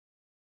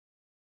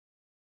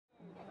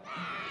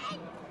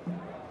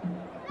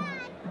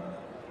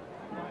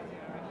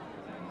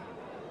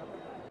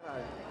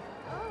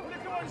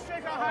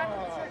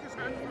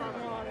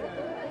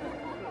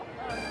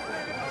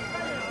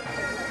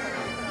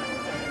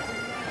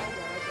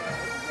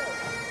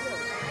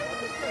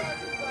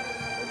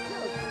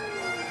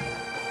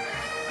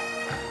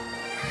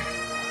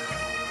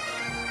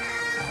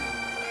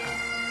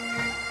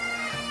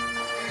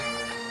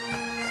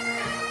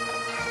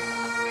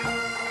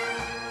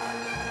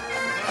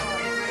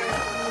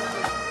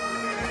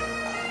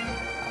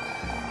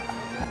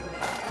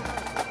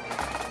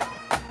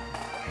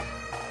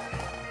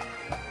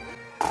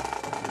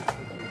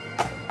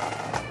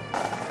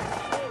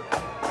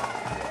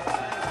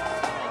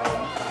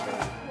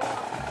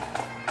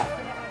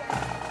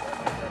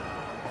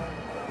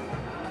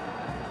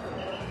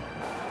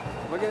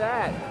Look at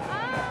that.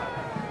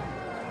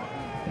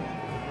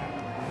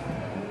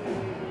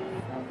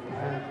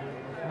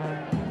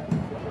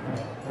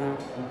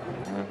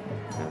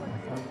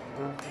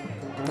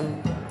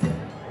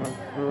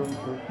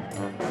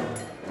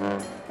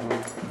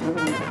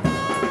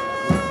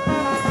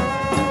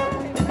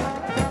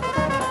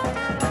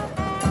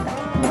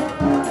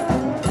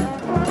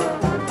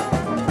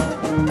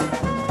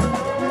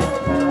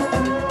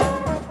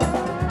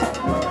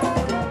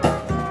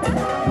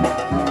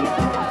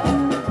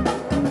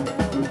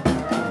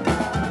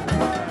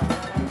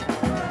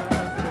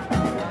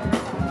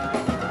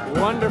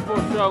 Wonderful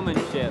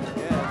showmanship.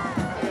 Yes.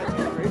 I got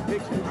some great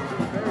pictures. It's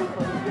been very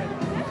fun to get.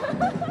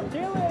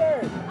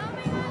 Cheerleaders!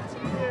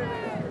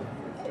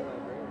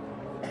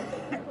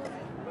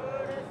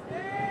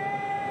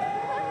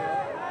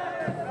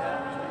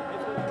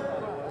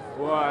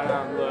 What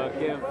I'm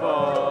looking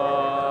for.